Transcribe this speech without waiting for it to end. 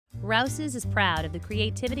Rouse's is proud of the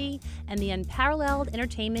creativity and the unparalleled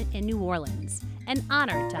entertainment in New Orleans, and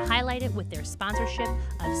honored to highlight it with their sponsorship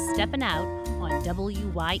of Steppin Out on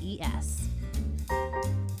WYES.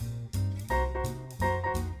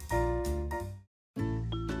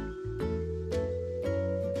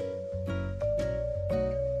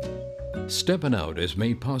 Steppin Out is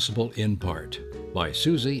made possible in part by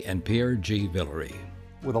Susie and Pierre G. Villery.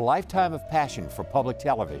 With a lifetime of passion for public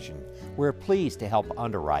television, we're pleased to help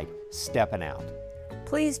underwrite Steppin Out.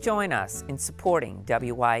 Please join us in supporting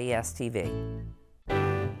WYES TV.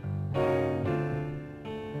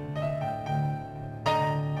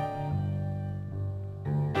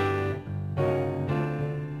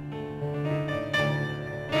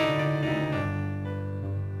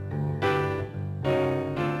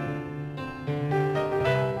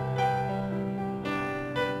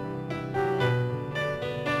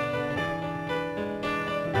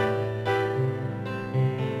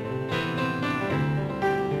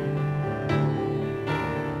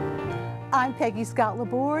 I'm Peggy Scott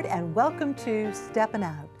Laborde, and welcome to Steppin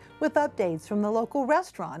Out, with updates from the local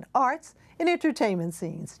restaurant, arts, and entertainment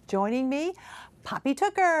scenes. Joining me, Poppy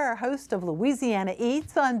Tooker, host of Louisiana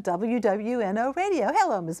Eats on WWNO Radio.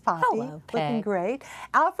 Hello, Miss Poppy. Hello, Peg. Looking great.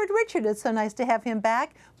 Alfred Richard, it's so nice to have him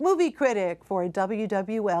back, movie critic for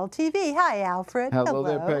WWL TV. Hi, Alfred. Hello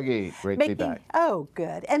there, Peggy. Great to be back. Oh,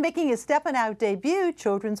 good. And making his Steppin Out debut,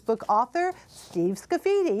 children's book author Steve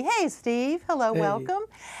Scaffidi. Hey, Steve. Hello, welcome.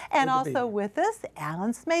 And also with us,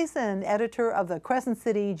 Alan Smason, editor of the Crescent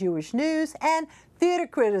City Jewish News and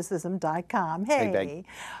theatercriticism.com. Hey,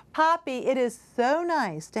 Poppy, it is so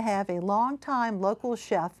nice to have a longtime local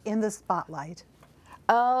chef in the spotlight.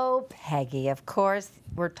 Oh, Peggy, of course,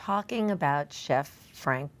 we're talking about Chef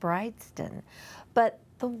Frank Brightston. But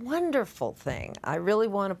the wonderful thing I really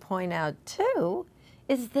want to point out, too,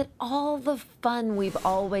 is that all the fun we've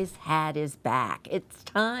always had is back. It's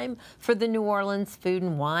time for the New Orleans Food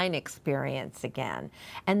and Wine Experience again.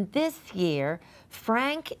 And this year,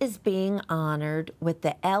 Frank is being honored with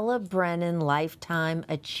the Ella Brennan Lifetime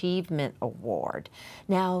Achievement Award.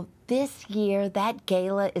 Now, this year, that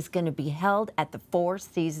gala is going to be held at the Four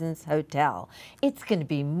Seasons Hotel. It's going to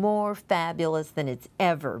be more fabulous than it's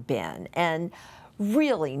ever been. And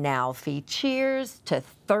really now, Fee, cheers to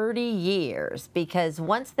 30 years, because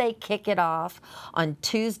once they kick it off on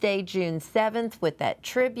Tuesday, June 7th with that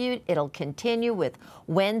tribute, it'll continue with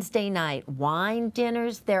Wednesday night wine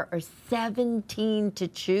dinners. There are 17 to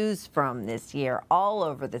choose from this year all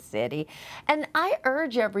over the city. And I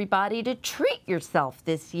urge everybody to treat yourself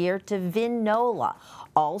this year to Vinola,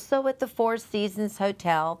 also at the Four Seasons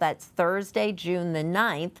Hotel. That's Thursday, June the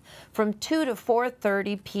 9th from 2 to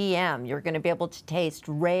 4:30 p.m. You're going to be able to taste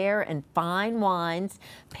rare and fine wines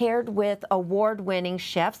paired with award-winning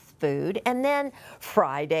chef's food. And then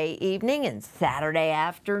Friday evening and Saturday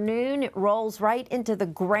afternoon, it rolls right into the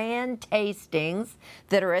grand tastings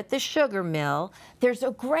that are at the Sugar Mill. There's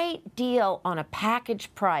a great deal on a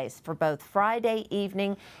package price for both Friday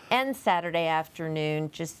evening and Saturday afternoon,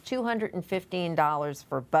 just $215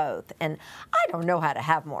 for both. And I don't know how to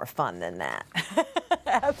have more fun than that.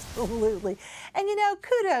 Absolutely. And you know,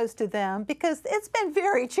 kudos to them, because it's been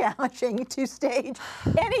very challenging to stage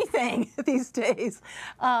anything these days,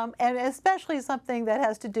 and especially something that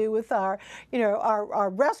has to do with our, our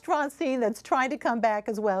restaurant scene that's trying to come back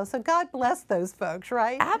as well. So God bless those folks,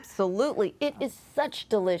 right? Absolutely. It is such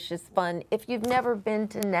delicious fun. If you've never been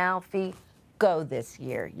to Nalfi, go this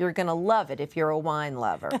year. You're going to love it if you're a wine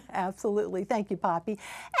lover. Absolutely. Thank you, Poppy.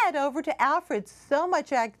 And over to Alfred. So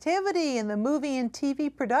much activity in the movie and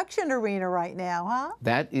TV production arena right now, huh?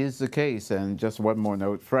 That is the case. And just one more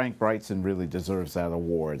note, Frank Brightston really deserves that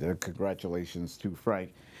award. Congratulations to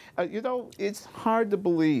Frank. It's hard to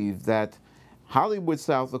believe that Hollywood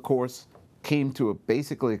South, of course, came to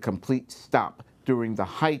basically a complete stop during the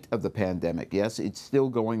height of the pandemic. Yes, it's still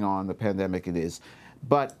going on, the pandemic it is.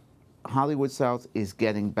 But Hollywood South is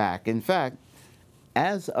getting back. In fact,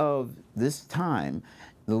 as of this time,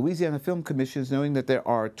 the Louisiana Film Commission is knowing that there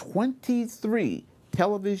are 23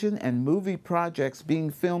 television and movie projects being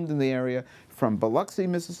filmed in the area from Biloxi,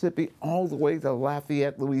 Mississippi, all the way to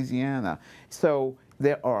Lafayette, Louisiana. So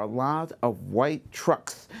there are a lot of white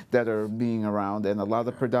trucks that are being around and a lot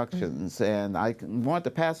of productions. And I want to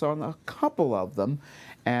pass on a couple of them.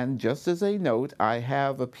 And just as a note, I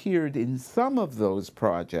have appeared in some of those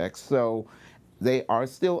projects, so they are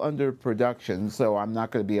still under production, so I'm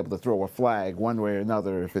not going to be able to throw a flag one way or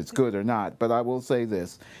another if it's good or not. But I will say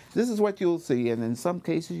this. This is what you'll see, and in some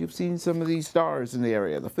cases you've seen some of these stars in the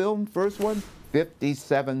area. The film, first one,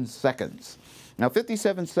 57 Seconds. Now,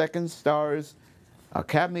 57 Seconds stars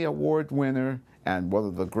Academy Award winner and one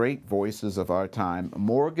of the great voices of our time,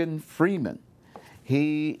 Morgan Freeman.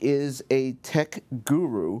 He is a tech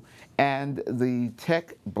guru, and the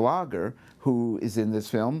tech blogger who is in this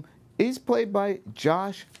film is played by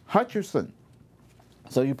Josh Hutcherson.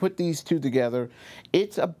 So you put these two together,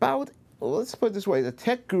 it's about, well, let's put it this way, the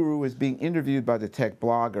tech guru is being interviewed by the tech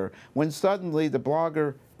blogger when suddenly the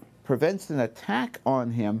blogger prevents an attack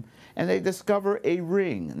on him, and they discover a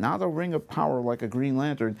ring, not a ring of power like a Green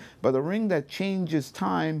Lantern, but a ring that changes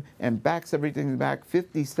time and backs everything back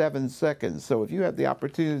 57 seconds. So if you have the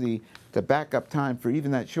opportunity to back up time for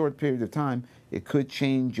even that short period of time, it could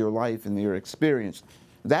change your life and your experience.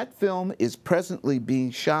 That film is presently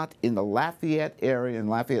being shot in the Lafayette area, in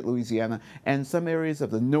Lafayette, Louisiana, and some areas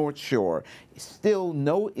of the North Shore. Still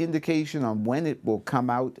no indication on when it will come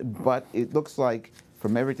out, but it looks like,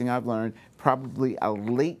 from everything I've learned, probably a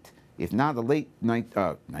late, if not a late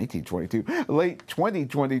 1922, late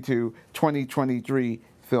 2022, 2023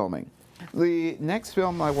 filming. The next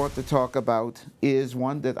film I want to talk about is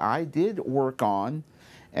one that I did work on.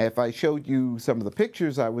 If I showed you some of the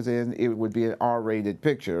pictures I was in, it would be an R-rated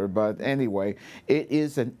picture. But anyway, it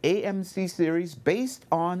is an AMC series based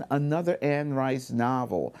on another Anne Rice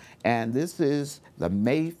novel. And this is The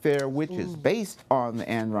Mayfair Witches, based on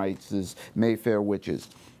Anne Rice's Mayfair Witches.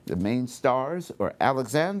 The main stars are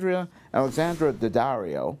Alexandra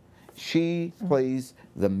Daddario. She plays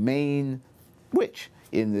the main witch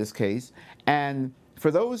in this case. And for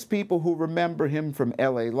those people who remember him from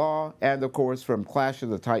L.A. Law and, of course, from Clash of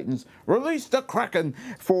the Titans, release the Kraken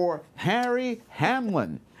for Harry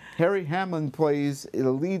Hamlin. Harry Hamlin plays the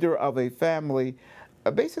leader of a family,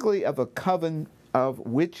 basically of a coven of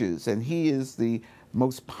witches, and he is the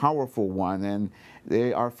most powerful one. And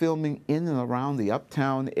they are filming in and around the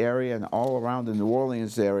Uptown area and all around the New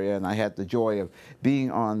Orleans area, and I had the joy of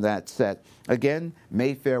being on that set. Again,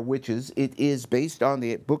 Mayfair Witches, it is based on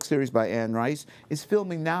the book series by Anne Rice. It's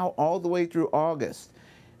filming now all the way through August,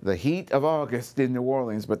 the heat of August in New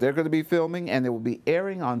Orleans, but they're going to be filming, and it will be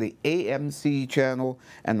airing on the AMC channel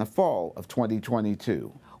in the fall of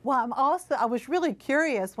 2022. Well, I was really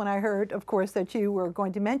curious when I heard, of course, that you were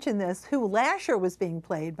going to mention this, who Lasher was being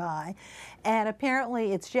played by. And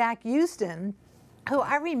apparently it's Jack Houston, who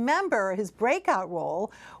I remember his breakout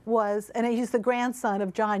role was, and he's the grandson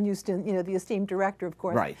of John Huston, you know, the esteemed director, of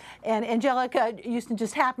course. Right. And Angelica Houston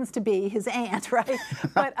just happens to be his aunt, right?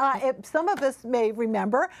 But some of us may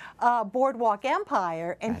remember Boardwalk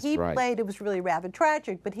Empire, and That's he right. played, it was really rather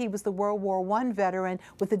tragic, but he was the World War I veteran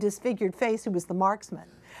with a disfigured face who was the marksman.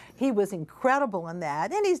 He was incredible in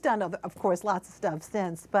that, and he's done, of course, lots of stuff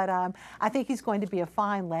since, but I think he's going to be a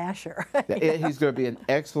fine Lasher. He's going to be an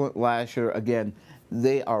excellent Lasher. Again,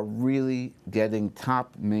 they are really getting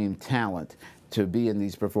top-name talent to be in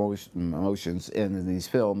these promotions and in these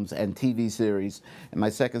films and TV series. In my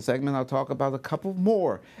second segment, I'll talk about a couple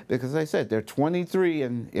more, because as I said, they're 23,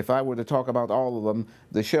 and if I were to talk about all of them,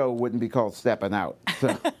 the show wouldn't be called Steppin' Out.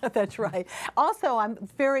 So. That's right. Also, I'm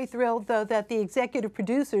very thrilled, though, that the executive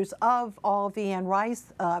producers of all of the Anne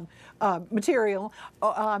Rice material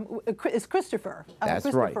is Christopher. That's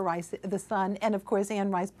Christopher right. Rice, the son, and of course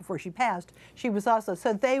Anne Rice, before she passed, she was also,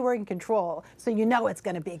 so they were in control, so you know it's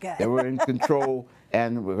going to be good. They were in control,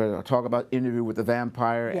 and we're going to talk about Interview with the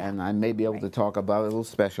Vampire, Yeah. and I may be able to talk about a little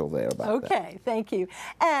special there about that. Okay, thank you.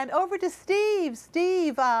 And over to Steve.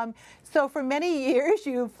 Steve, so for many years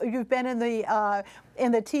you've been in the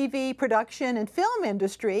TV production and film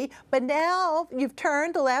industry, but now you've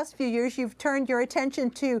turned, the last few years, you've turned your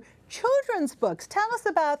attention to children's books. Tell us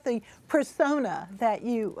about the persona that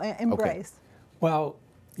you embrace. Okay. Well,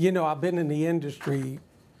 you know, I've been in the industry,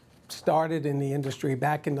 started in the industry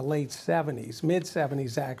back in the late 70s,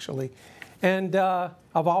 mid-70s actually, and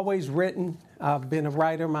I've always written. I've been a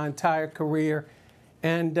writer my entire career,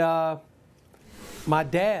 and my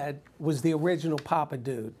dad was the original Papa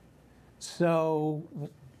Dude. So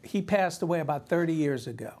he passed away about 30 years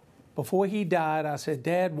ago. Before he died, I said,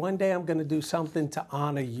 Dad, one day I'm going to do something to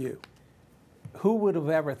honor you. Who would have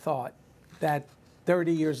ever thought that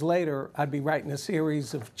 30 years later I'd be writing a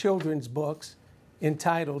series of children's books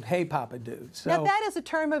entitled Hey Papa Dude. So now that is a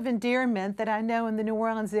term of endearment that I know in the New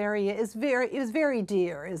Orleans area is very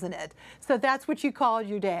dear, isn't it? So that's what you called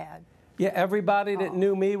your dad. Yeah, everybody that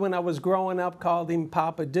knew me when I was growing up called him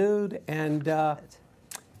Papa Dude, and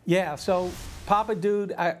yeah, so Papa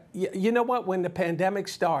Dude, you know what, when the pandemic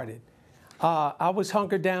started, I was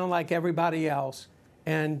hunkered down like everybody else,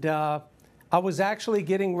 and I was actually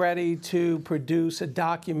getting ready to produce a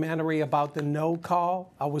documentary about the no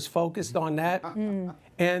call. I was focused on that,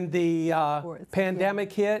 and the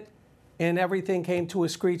pandemic hit, and everything came to a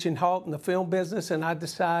screeching halt in the film business, and I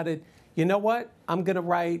decided, you know what? I'm going to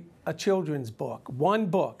write a children's book, one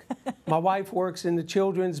book. My wife works in the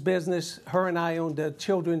children's business. Her and I owned a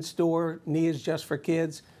children's store, Nia's Just for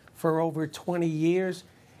Kids, for over 20 years.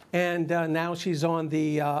 And now she's on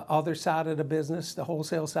the other side of the business, the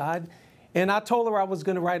wholesale side. And I told her I was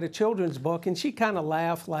going to write a children's book, and she kind of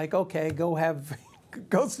laughed like, okay, go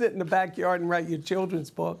sit in the backyard and write your children's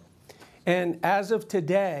book. And as of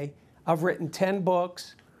today, I've written 10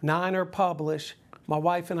 books, 9 are published. My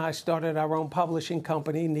wife and I started our own publishing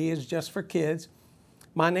company, Nia's Just for Kids.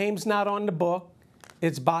 My name's not on the book.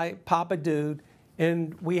 It's by Papa Dude.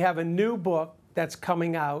 And we have a new book that's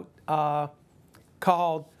coming out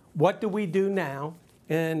called What Do We Do Now?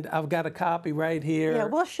 And I've got a copy right here. Yeah,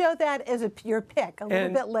 we'll show that as your pick a little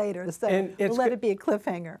bit later, so we'll let it be a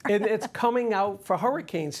cliffhanger. It's coming out for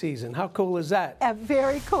hurricane season. How cool is that?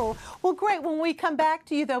 Very cool. Well, great. When we come back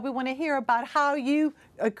to you, though, we want to hear about how you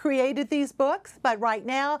created these books. But right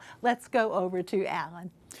now, let's go over to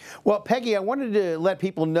Alan. Well, Peggy, I wanted to let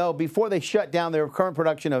people know before they shut down their current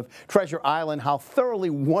production of Treasure Island how thoroughly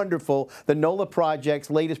wonderful the NOLA Project's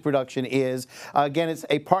latest production is. Again, it's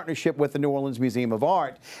a partnership with the New Orleans Museum of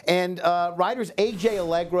Art. And writers A.J.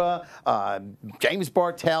 Allegra, James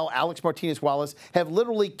Bartell, Alex Martinez-Wallace have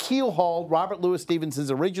literally keel-hauled Robert Louis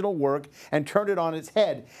Stevenson's original work and turned it on its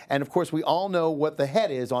head. And, of course, we all know what the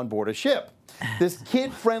head is on board a ship. This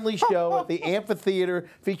kid-friendly show at the amphitheater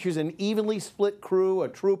features an evenly split crew, a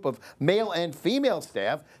troupe of male and female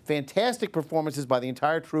staff, fantastic performances by the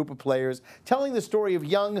entire troupe of players, telling the story of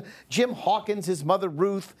young Jim Hawkins, his mother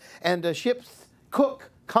Ruth, and a ship's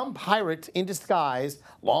cook, come pirate in disguise,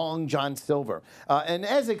 Long John Silver. And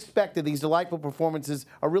as expected, these delightful performances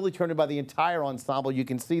are really turned by the entire ensemble. You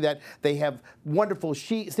can see that they have wonderful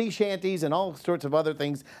sea shanties and all sorts of other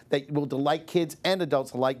things that will delight kids and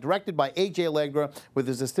adults alike. Directed by A.J. Allegra with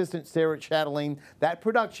his assistant Sarah Chatelaine. That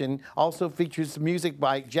production also features music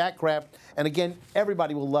by Jack Kraft. And again,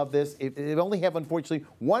 everybody will love this. It only have, unfortunately,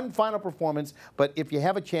 one final performance, but if you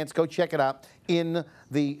have a chance, go check it out in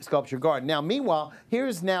the Sculpture Garden. Now, meanwhile,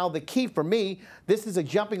 here's now the key for me. This is a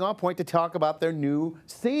jumping off point to talk about their new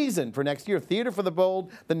season for next year. Theater for the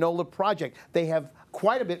Bold, the NOLA Project. They have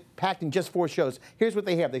quite a bit packed in just 4 shows. Here's what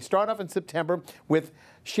they have. They start off in September with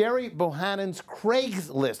Sherry Bohannon's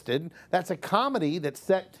Craigslisted. That's a comedy that's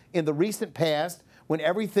set in the recent past when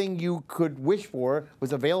everything you could wish for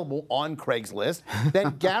was available on Craigslist.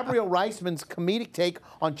 Then Gabrielle Reisman's comedic take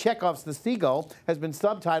on Chekhov's The Seagull has been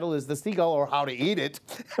subtitled as The Seagull or How to Eat It,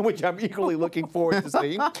 which I'm equally looking forward to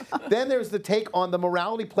seeing. Then there's the take on the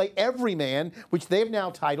morality play Everyman, which they've now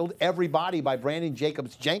titled Everybody by Brandon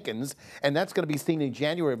Jacobs Jenkins, and that's going to be seen in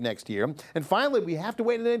January of next year. And finally, we have to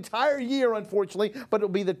wait an entire year, unfortunately, but it'll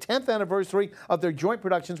be the 10th anniversary of their joint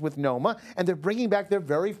productions with NOMA, and they're bringing back their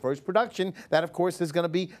very first production. That, of course, is going to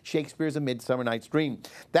be Shakespeare's A Midsummer Night's Dream.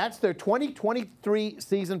 That's their 2023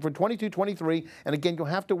 season for 22-23, and again, you'll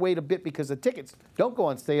have to wait a bit because the tickets don't go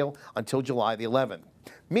on sale until July the 11th.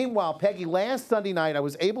 Meanwhile, Peggy, last Sunday night I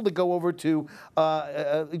was able to go over to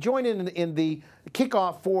join in the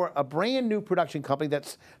kickoff for a brand new production company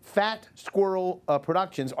that's Fat Squirrel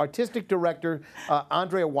Productions. Artistic director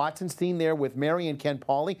Andrea Watson, seen there with Mary and Ken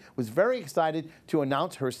Pauley, was very excited to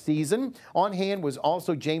announce her season. On hand was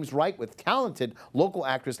also James Wright with talented local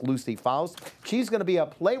actress Lucy Faust. She's going to be a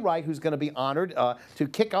playwright who's going to be honored to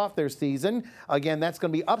kick off their season. Again, that's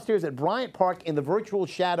going to be upstairs at Bryant Park in the virtual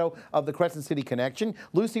shadow of the Crescent City Connection.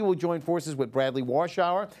 Lucy will join forces with Bradley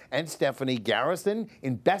Warshauer and Stephanie Garrison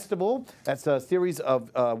in Bestival. That's a series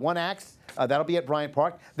of one acts. That'll be at Bryant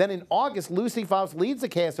Park. Then in August, Lucy Faust leads the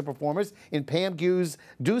cast of performers in Pam Gu's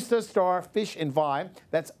Dusa Star Fish and Vibe.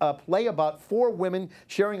 That's a play about 4 women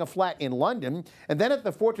sharing a flat in London. And then at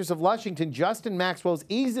the Fortress of Lushington, Justin Maxwell's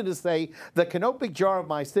easy to say The Canopic Jar of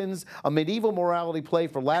My Sins, a medieval morality play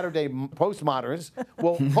for latter-day postmoderns,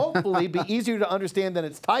 will hopefully be easier to understand than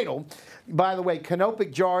its title. By the way,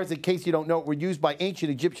 canopic jars, in case you don't know, were used by ancient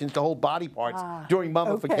Egyptians to hold body parts during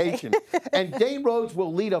mummification. Okay. And Dane Rhodes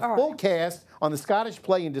will lead a full cast on the Scottish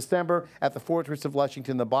play in December at the Fortress of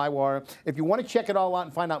Lushington, the Bywater. If you want to check it all out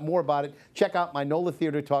and find out more about it, check out my NOLA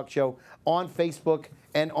Theater Talk Show on Facebook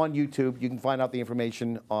and on YouTube. You can find out the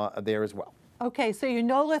information there as well. Okay, so your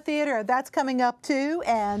NOLA Theater, that's coming up too,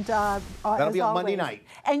 and that'll be on Monday night.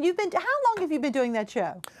 And you've been, how long have you been doing that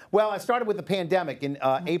show? Well, I started with the pandemic in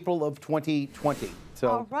April of 2020. So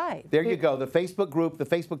all right. There you go. The Facebook group, the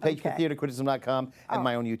Facebook page for theatercriticism.com, and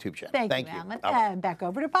my own YouTube channel. Thank you, Alan. And back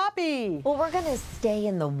over to Poppy. Well, we're going to stay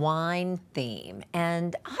in the wine theme,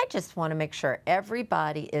 and I just want to make sure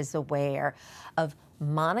everybody is aware of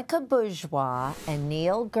Monica Bourgeois and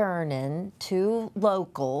Neil Gernon, two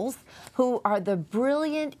locals who are the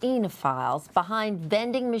brilliant enophiles behind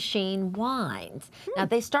vending machine wines. Now,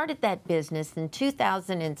 they started that business in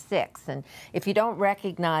 2006, and if you don't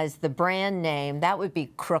recognize the brand name, that would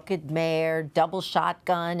be Crooked Mare, Double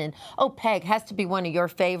Shotgun, and oh, Peg, has to be one of your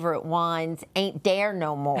favorite wines, Ain't Dare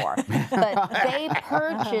No More. But they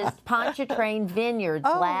purchased Pontchartrain Vineyards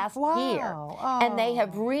last year, and they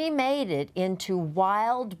have remade it into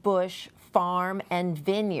Wild Bush Farm and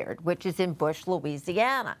Vineyard, which is in Bush,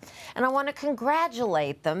 Louisiana. And I want to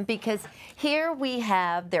congratulate them because here we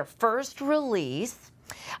have their first release.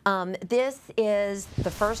 This is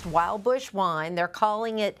the first Wild Bush wine. They're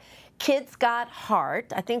calling it Kids Got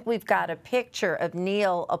Heart. I think we've got a picture of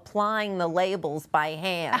Neil applying the labels by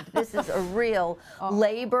hand. This is a real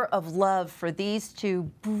labor of love for these two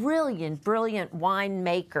brilliant, brilliant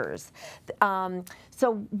winemakers.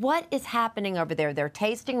 So what is happening over there? Their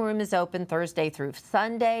tasting room is open Thursday through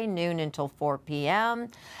Sunday, noon until 4 p.m.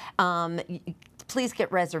 Please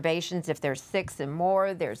get reservations if there's 6 and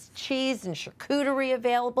more. There's cheese and charcuterie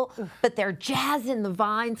available, but their Jazz in the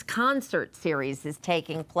Vines concert series is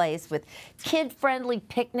taking place with kid-friendly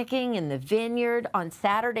picnicking in the vineyard on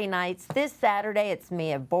Saturday nights. This Saturday, it's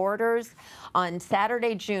Mia Borders. On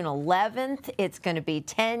Saturday, June 11th, it's going to be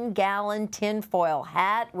 10-gallon tinfoil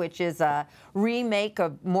hat, which is a remake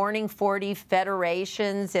of Morning 40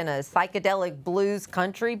 Federations in a psychedelic blues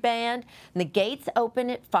country band. And the gates open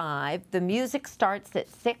at 5. The music starts at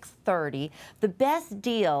 6:30. The best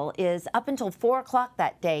deal is up until 4 o'clock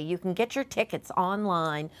that day. You can get your tickets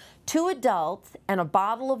online. 2 adults and a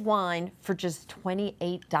bottle of wine for just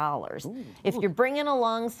 $28. If you're bringing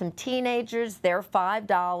along some teenagers, they're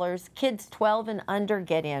 $5. Kids 12 and under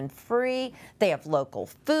get in free. They have local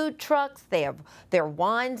food trucks. They have their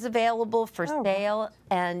wines available for sale,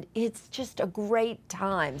 and it's just a great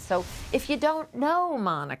time. So if you don't know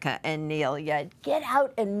Monica and Neil yet, get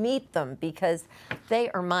out and meet them because they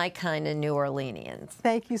are my kind of New Orleanians.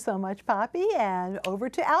 Thank you so much, Poppy, and over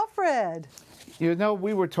to Alfred. You know,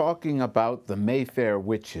 we were talking about the Mayfair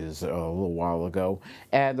witches a little while ago,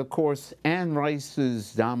 and of course, Anne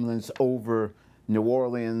Rice's dominance over New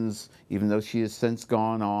Orleans, even though she has since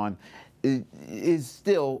gone on, is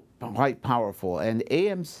still quite powerful. And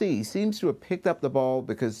AMC seems to have picked up the ball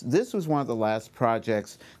because this was one of the last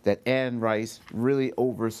projects that Anne Rice really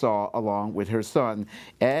oversaw along with her son,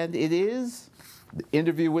 and it is The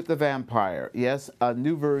Interview with the Vampire. Yes, a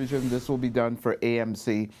new version. This will be done for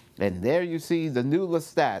AMC. And there you see the new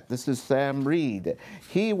Lestat. This is Sam Reed.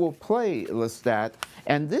 He will play Lestat.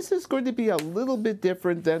 And this is going to be a little bit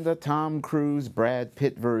different than the Tom Cruise, Brad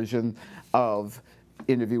Pitt version of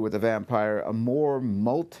Interview with the Vampire, a more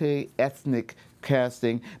multi-ethnic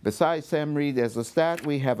casting. Besides Sam Reed as Lestat,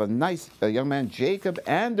 we have a young man, Jacob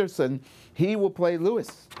Anderson. He will play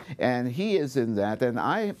Lewis, and he is in that. And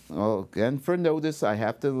again, for notice, I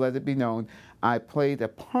have to let it be known, I played a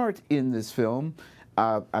part in this film.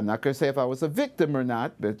 I'm not going to say if I was a victim or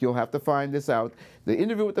not, but you'll have to find this out. The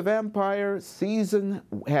Interview with the Vampire season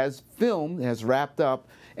has wrapped up,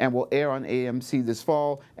 and will air on AMC this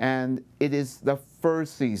fall, and it is the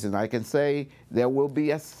first season. I can say there will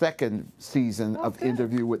be a second season of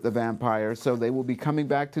Interview with the Vampire, so they will be coming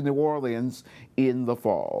back to New Orleans in the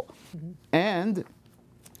fall. And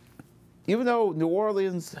even though New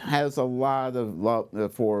Orleans has a lot of love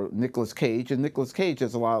for Nicolas Cage, and Nicolas Cage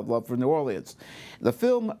has a lot of love for New Orleans, the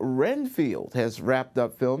film Renfield has wrapped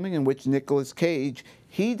up filming, in which Nicolas Cage,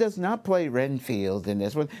 he does not play Renfield in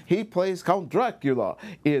this one. He plays Count Dracula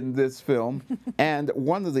in this film. And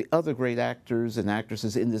one of the other great actors and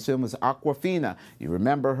actresses in this film is Awkwafina. You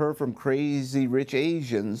remember her from Crazy Rich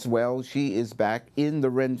Asians. Well, she is back in the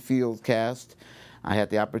Renfield cast. I had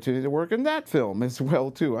the opportunity to work in that film as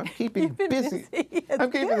well, too. I'm keeping busy.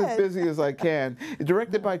 I'm keeping as busy as I can.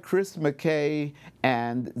 Directed by Chris McKay,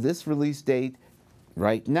 and this release date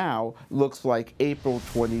right now looks like April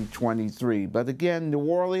 2023. But again, New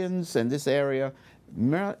Orleans and this area,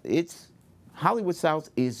 Hollywood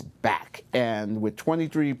South is back, and with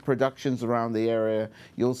 23 productions around the area,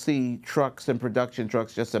 you'll see trucks and production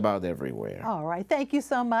trucks just about everywhere. All right, thank you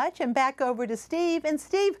so much. And back over to Steve. And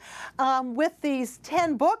Steve, with these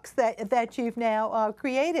 10 books that you've now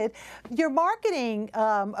created, your marketing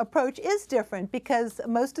approach is different, because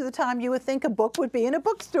most of the time you would think a book would be in a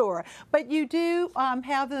bookstore, but you do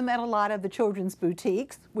have them at a lot of the children's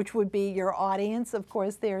boutiques, which would be your audience, of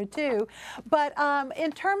course, there too. But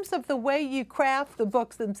in terms of the way you craft the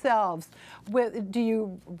books themselves, do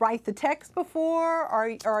you write the text before?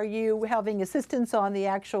 Are you having assistance on the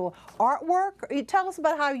actual artwork? Tell us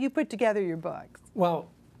about how you put together your books. Well,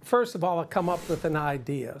 first of all, I come up with an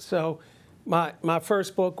idea. So my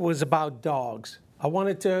first book was about dogs. I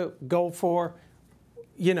wanted to go for,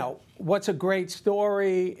 you know, what's a great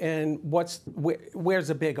story and where's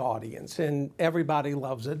a big audience, and everybody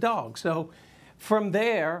loves a dog. So from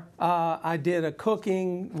there, I did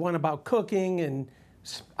one about cooking and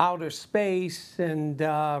outer space and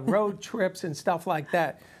road trips and stuff like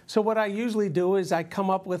that. So what I usually do is I come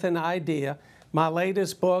up with an idea. My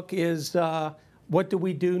latest book is What Do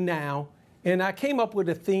We Do Now? And I came up with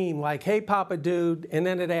a theme like, hey, Papa Dude, and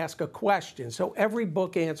then it asks a question. So every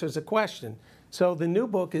book answers a question. So the new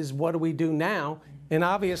book is What Do We Do Now? And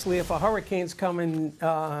obviously, if a hurricane's coming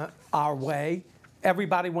our way,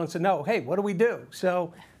 everybody wants to know, hey, what do we do?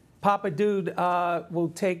 So Papa Dude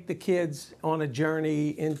will take the kids on a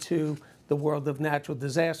journey into the world of natural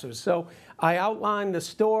disasters. So I outline the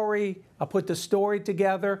story, I put the story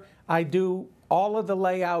together, I do all of the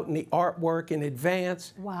layout and the artwork in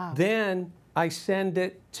advance. Wow. Then I send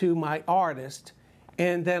it to my artist,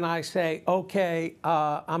 and then I say, okay,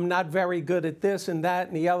 I'm not very good at this and that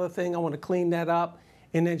and the other thing, I want to clean that up.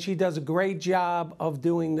 And then she does a great job of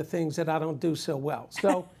doing the things that I don't do so well.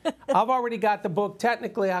 So I've already got the book.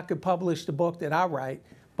 Technically, I could publish the book that I write,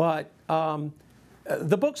 but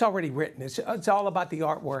the book's already written. It's all about the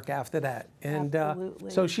artwork after that. And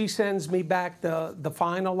so she sends me back the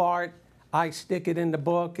final art. I stick it in the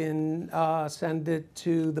book and send it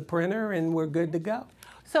to the printer, and we're good to go.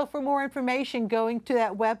 So for more information, going to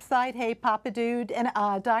that website,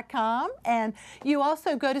 heypapadude.com, and you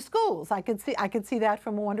also go to schools. I could see that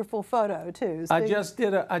from a wonderful photo too. So I just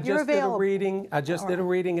did a reading. I just did a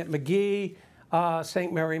reading at McGee,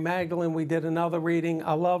 St. Mary Magdalene. We did another reading.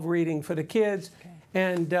 I love reading for the kids,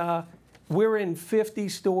 and we're in 50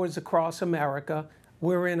 stores across America.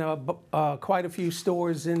 We're in quite a few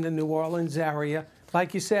stores in the New Orleans area.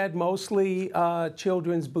 Like you said, mostly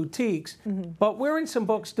children's boutiques, but we're in some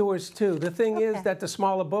bookstores too. The thing is that the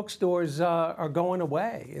smaller bookstores are going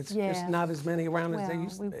away. It's just not as many around as they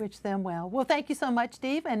used to be. We wish them well. Well, thank you so much,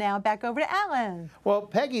 Steve. And now back over to Alan. Well,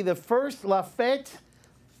 Peggy, the first La Fête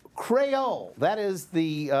Creole. That is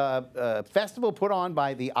the festival put on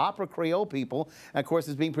by the Opera Creole people. And of course,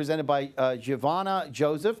 it's being presented by Giovanna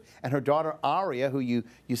Joseph and her daughter Aria, who you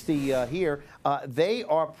see here. They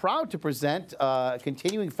are proud to present a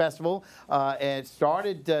continuing festival. And it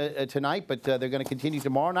started tonight, but they're going to continue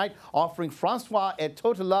tomorrow night, offering Francois et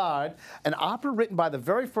Tottelard, an opera written by the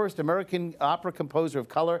very first American opera composer of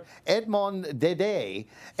color, Edmond Dede.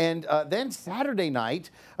 And then Saturday night,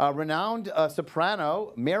 renowned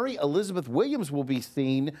soprano Mary Elizabeth Williams will be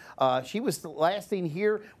seen. She was last seen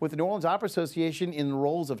here with the New Orleans Opera Association in the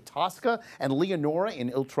roles of Tosca and Leonora in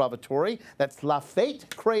Il Trovatore. That's La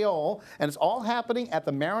Fête Creole, and it's all happening at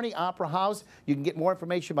the Marigny Opera House. You can get more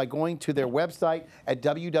information by going to their website at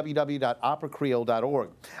www.operacreole.org.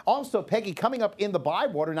 Also, Peggy, coming up in the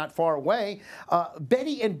Bywater, not far away,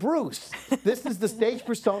 Betty and Bruce. This is the stage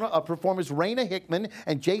persona of performers Raina Hickman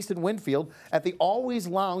and Jason Winfield at the Always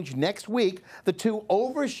Lounge next week. The two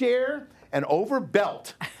overshare and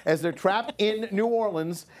overbelt as they're trapped in New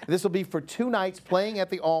Orleans. This will be for 2 nights playing at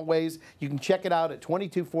the Always. You can check it out at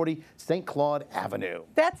 2240 St. Claude Avenue.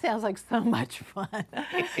 That sounds like so much fun.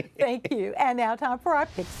 Thank you. And now time for our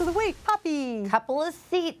picks of the week. Poppy. Couple of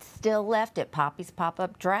seats still left at Poppy's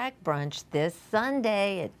Pop-Up Drag Brunch this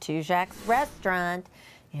Sunday at Tujak's Restaurant.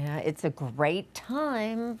 Yeah, it's a great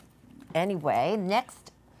time. Anyway, next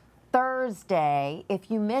Thursday, if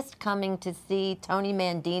you missed coming to see Tony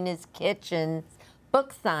Mandina's Kitchen's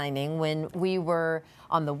book signing when we were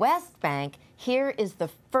on the West Bank, here is the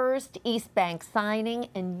first East Bank signing,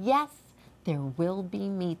 and yes, there will be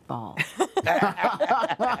meatballs.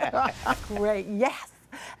 Great, yes.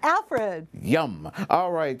 Alfred. Yum.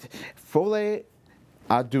 All right. Folie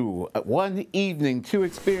à deux. One evening, 2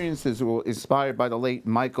 experiences inspired by the late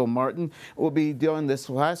Michael Martin will be doing this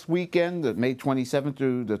last weekend, May 27th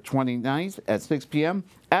through the 29th at 6 p.m.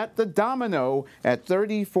 at the Domino at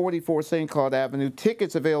 3044 St. Claude Avenue.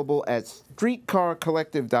 Tickets available at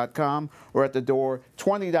streetcarcollective.com or at the door,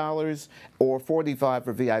 $20 or $45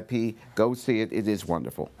 for VIP. Go see it. It is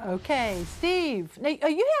wonderful. Okay, Steve, now, you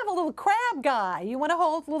have a little crab guy. You want to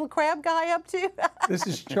hold little crab guy up too? This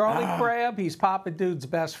is Charlie Crab. He's Papa Dude's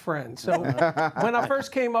best friend. So when I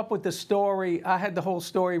first came up with the story, I had the whole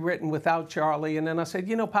story written without Charlie, and then I said,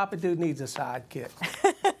 you know, Papa Dude needs a sidekick.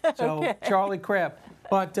 So okay. Charlie Crab.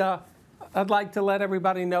 But I'd like to let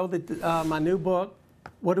everybody know that my new book,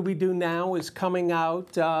 What Do We Do Now, is coming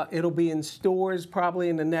out. It'll be in stores probably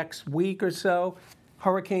in the next week or so.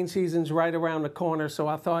 Hurricane season's right around the corner, so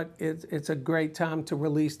I thought it's a great time to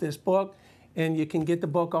release this book. and you can get the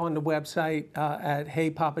book on the website at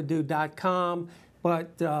heypapadoo.com.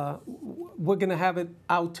 But we're going to have it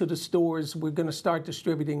out to the stores. We're going to start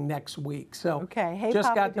distributing next week. So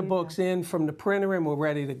just got the books in from the printer, and we're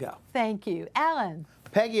ready to go. Thank you. Alan.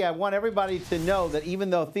 Peggy, I want everybody to know that even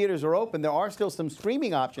though theaters are open, there are still some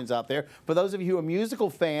streaming options out there. For those of you who are musical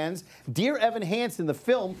fans, Dear Evan Hansen, the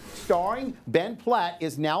film starring Ben Platt,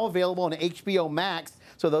 is now available on HBO Max.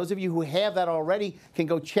 So those of you who have that already can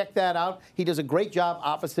go check that out. He does a great job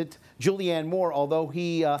opposite Julianne Moore, although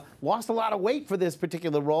he lost a lot of weight for this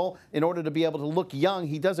particular role in order to be able to look young.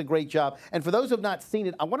 He does a great job. And for those who have not seen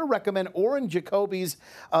it, I want to recommend Orrin Jacoby's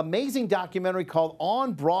amazing documentary called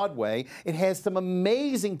On Broadway. It has some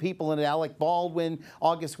amazing people in it: Alec Baldwin,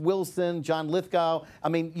 August Wilson, John Lithgow. I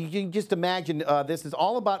mean, you can just imagine this is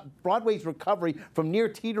all about Broadway's recovery from near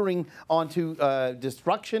teetering onto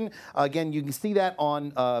destruction. Again, you can see that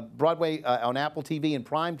on Broadway, on Apple TV and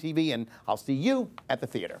Prime TV, and I'll see you at the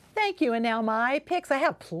theater. Thank you. And now my picks. I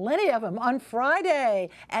have plenty of them. On Friday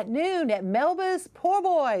at noon at Melba's Poor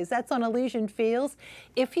Boys. That's on Elysian Fields.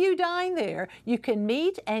 If you dine there, you can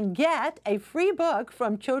meet and get a free book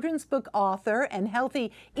from children's book author and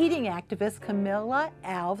healthy eating activist Camilla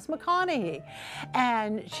Alves McConaughey.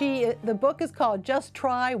 And the book is called Just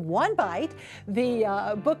Try One Bite.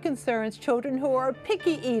 The book concerns children who are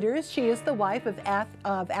picky eaters. She is the wife of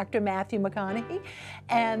actor Matthew McConaughey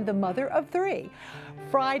and the mother of 3.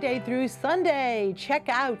 Friday through Sunday, check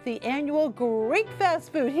out the annual Greek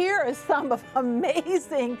Fest food. Here are some of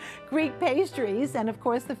amazing Greek pastries, and of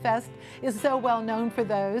course the fest is so well known for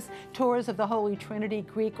those. Tours of the Holy Trinity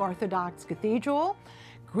Greek Orthodox Cathedral,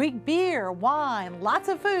 Greek beer, wine, lots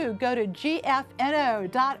of food. Go to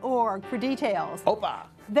gfno.org for details. Opa!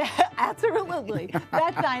 Absolutely.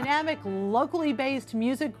 That dynamic, locally based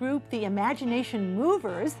music group, the Imagination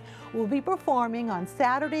Movers, will be performing on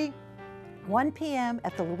Saturday, 1 p.m.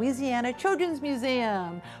 at the Louisiana Children's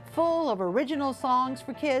Museum, full of original songs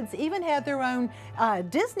for kids, even had their own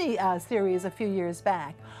Disney series a few years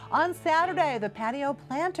back. On Saturday, the Patio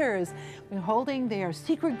Planters are holding their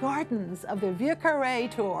Secret Gardens of the Vieux Carré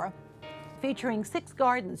tour, featuring 6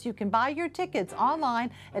 gardens. You can buy your tickets online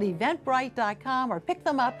at eventbrite.com or pick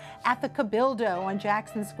them up at the Cabildo on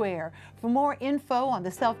Jackson Square. For more info on the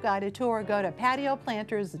self-guided tour, go to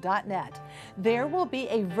patioplanters.net. There will be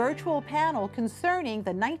a virtual panel concerning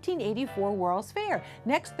the 1984 World's Fair.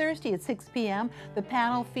 Next Thursday at 6 p.m., the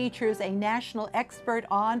panel features a national expert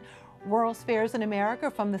on World's Fairs in America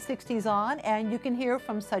from the 60s on, and you can hear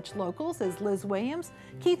from such locals as Liz Williams,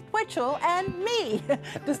 Keith Twitchell, and me.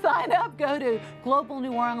 To sign up, go to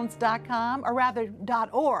globalneworleans.com, or rather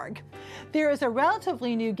 .org. There is a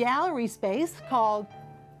relatively new gallery space called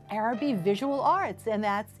Araby Visual Arts, and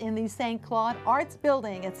that's in the St. Claude Arts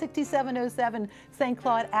Building at 6707 St.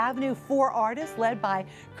 Claude Avenue. 4 artists led by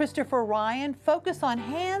Christopher Ryan focus on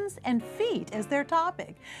hands and feet as their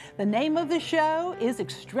topic. The name of the show is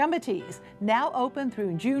Extremities, now open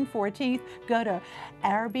through June 14th. Go to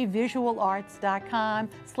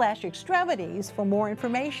arabyvisualarts.com/extremities for more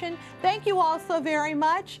information. Thank you all so very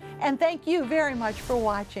much, and thank you very much for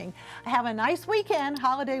watching. Have a nice weekend,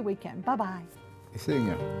 holiday weekend. Bye-bye. Seeing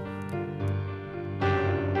you.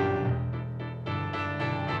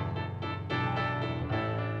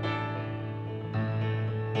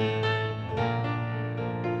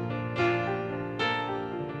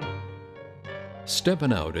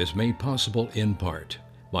 Steppin' Out is made possible in part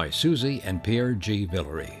by Susie and Pierre G.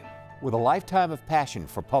 Villery. With a lifetime of passion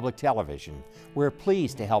for public television, we're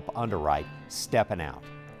pleased to help underwrite Steppin' Out.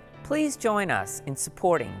 Please join us in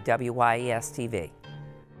supporting WYES TV.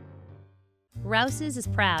 Rouse's is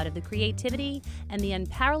proud of the creativity and the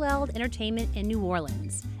unparalleled entertainment in New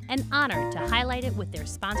Orleans, and honored to highlight it with their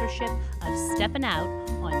sponsorship of Steppin' Out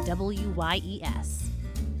on WYES.